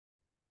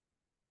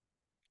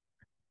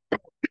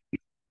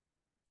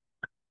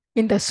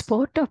In the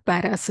sport of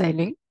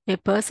parasailing, a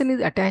person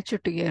is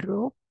attached to a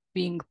rope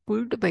being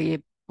pulled by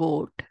a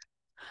boat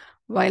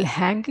while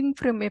hanging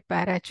from a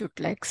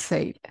parachute-like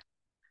sail.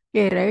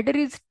 A rider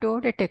is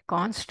towed at a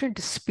constant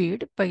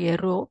speed by a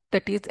rope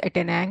that is at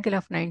an angle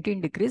of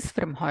 19 degrees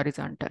from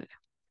horizontal.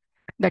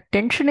 The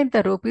tension in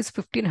the rope is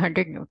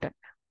 1500 Newton.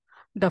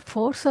 The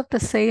force of the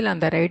sail on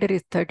the rider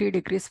is 30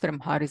 degrees from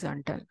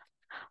horizontal.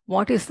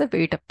 What is the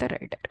weight of the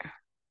rider?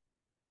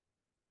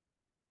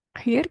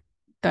 Here,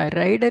 the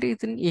rider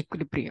is in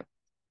equilibrium.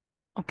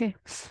 Okay.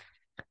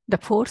 The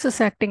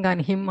forces acting on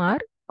him are,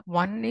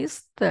 one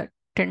is the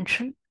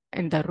tension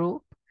in the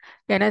rope,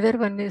 another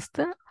one is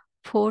the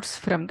force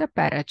from the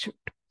parachute.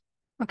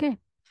 Okay.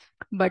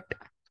 But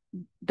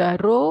the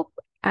rope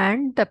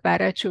and the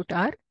parachute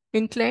are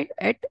inclined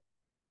at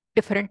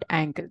different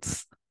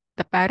angles.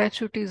 The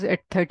parachute is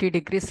at 30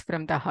 degrees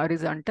from the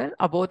horizontal,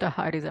 above the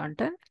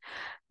horizontal,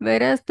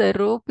 whereas the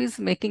rope is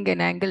making an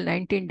angle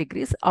 19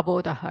 degrees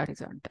above the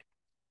horizontal.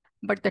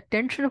 But the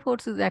tension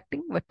force is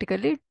acting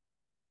vertically,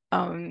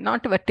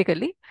 not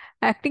vertically,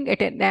 acting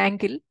at an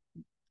angle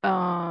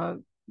uh,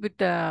 with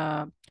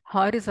the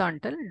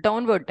horizontal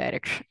downward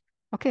direction.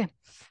 Okay.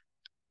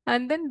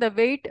 And then the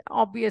weight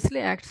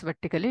obviously acts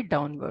vertically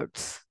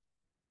downwards.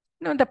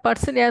 Now as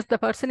the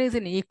person is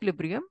in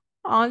equilibrium,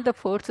 all the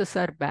forces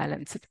are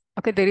balanced.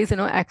 Okay, there is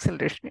no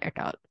acceleration at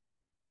all.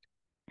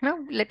 Now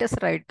let us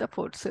write the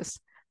forces.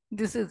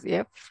 This is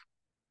F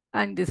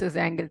and this is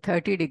angle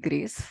 30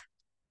 degrees.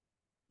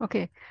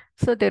 Okay,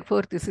 so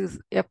therefore this is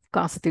F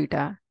cos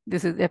theta.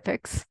 This is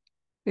Fx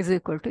is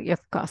equal to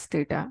F cos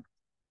theta,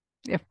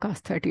 F cos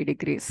 30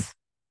 degrees.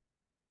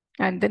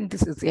 And then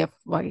this is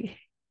Fy,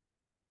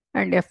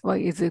 and Fy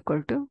is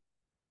equal to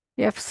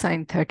F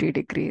sine 30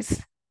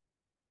 degrees.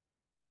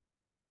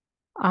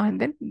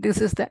 And then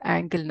this is the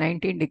angle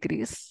 19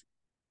 degrees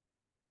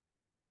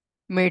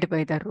made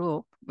by the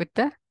rope with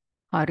the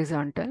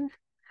horizontal.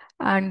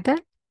 And then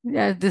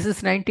this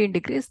is 19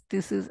 degrees.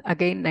 This is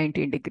again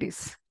 19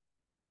 degrees.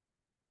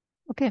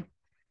 Okay.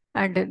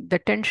 And the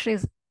tension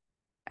is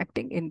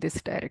acting in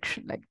this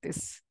direction like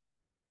this.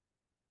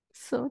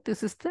 So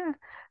this is the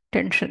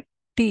tension.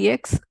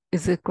 Tx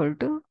is equal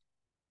to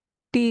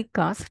T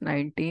cos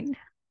 19.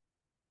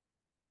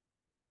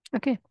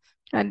 Okay.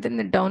 And then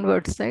the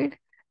downward side,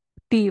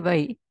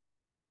 Ty.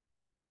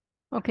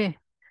 Okay.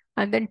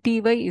 And then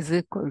Ty is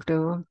equal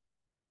to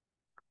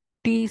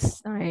T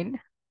sine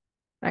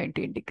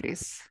 19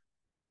 degrees.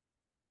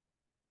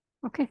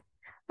 Okay.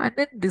 And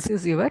then this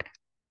is your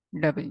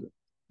W,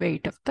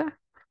 weight of the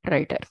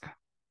rider.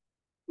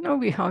 Now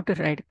we have to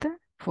write the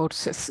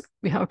forces.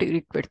 We have to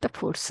equate the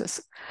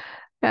forces.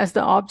 As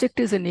the object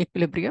is in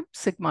equilibrium,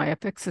 sigma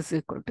Fx is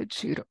equal to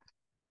 0.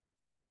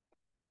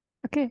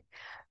 Okay.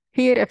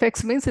 Here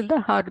Fx means in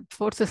the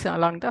forces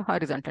along the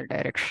horizontal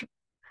direction.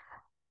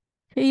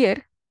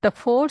 Here the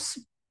force,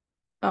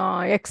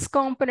 x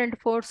component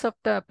force of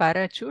the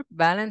parachute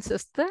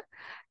balances the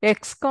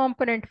x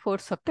component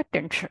force of the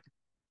tension.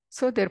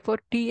 So therefore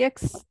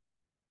Tx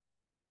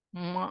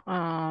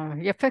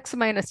Fx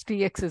minus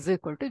Tx is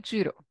equal to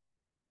 0.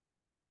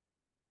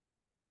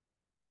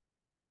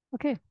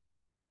 Okay.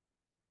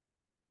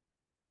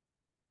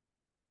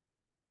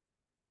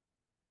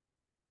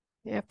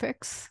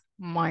 Fx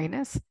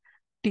minus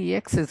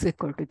Tx is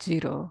equal to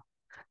 0.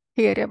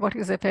 Here, what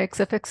is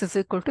Fx? Fx is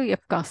equal to F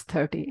cos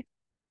 30.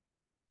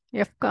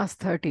 F cos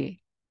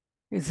 30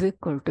 is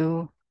equal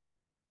to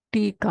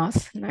T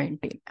cos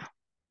 19.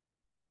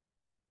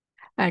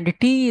 And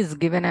T is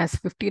given as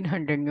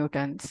 1500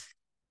 newtons.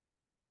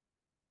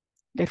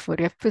 Therefore,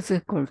 F is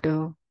equal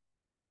to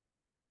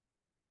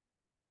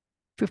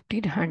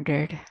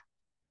 1500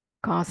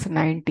 cos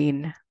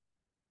 19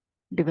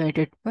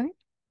 divided by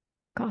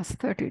cos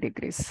 30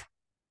 degrees.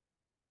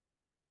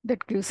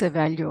 That gives a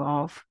value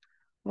of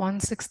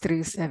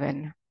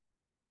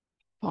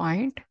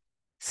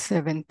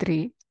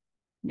 1637.73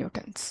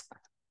 newtons.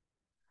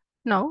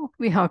 Now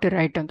we have to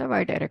write down the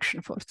y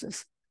direction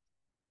forces.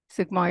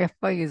 Sigma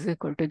Fy is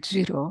equal to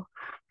 0.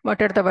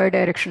 What are the y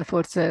direction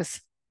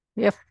forces?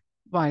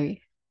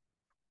 Fy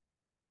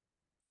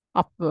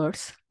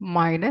upwards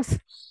minus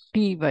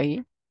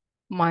Ty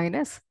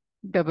minus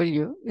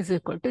W is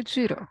equal to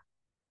 0.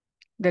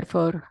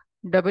 Therefore,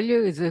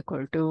 W is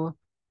equal to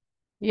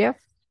F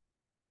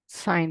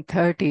sine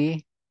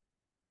 30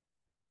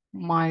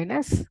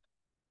 minus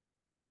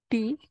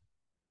T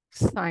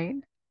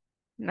sine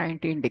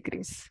 19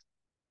 degrees.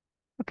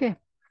 Okay.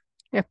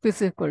 F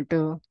is equal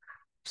to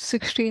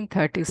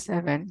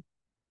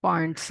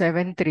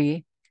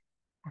 1637.73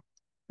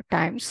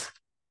 times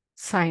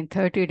sine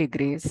 30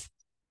 degrees,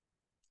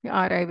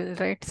 or I will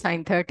write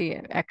sine 30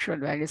 actual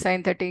value.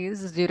 Sine 30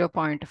 is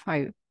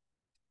 0.5.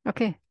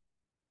 Okay.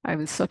 I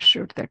will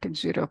substitute that in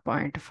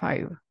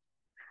 0.5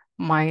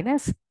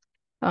 minus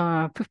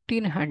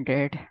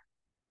 1500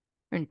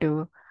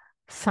 into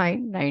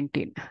sine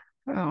 19.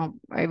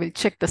 I will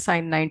check the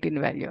sine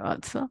 19 value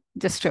also.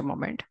 Just a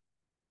moment.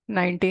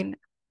 19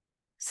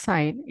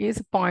 sine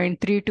is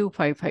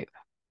 0.3255.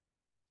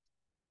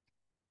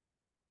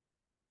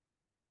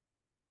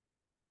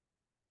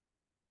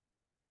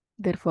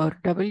 Therefore,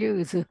 W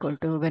is equal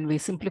to, when we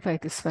simplify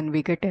this one,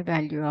 we get a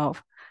value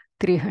of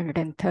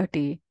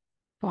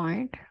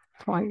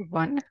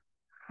 330.51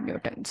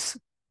 newtons.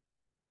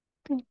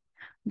 Okay.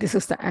 This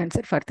is the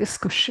answer for this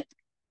question.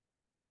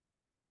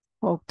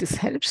 Hope this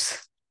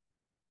helps.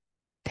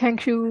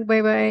 Thank you.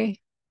 Bye-bye.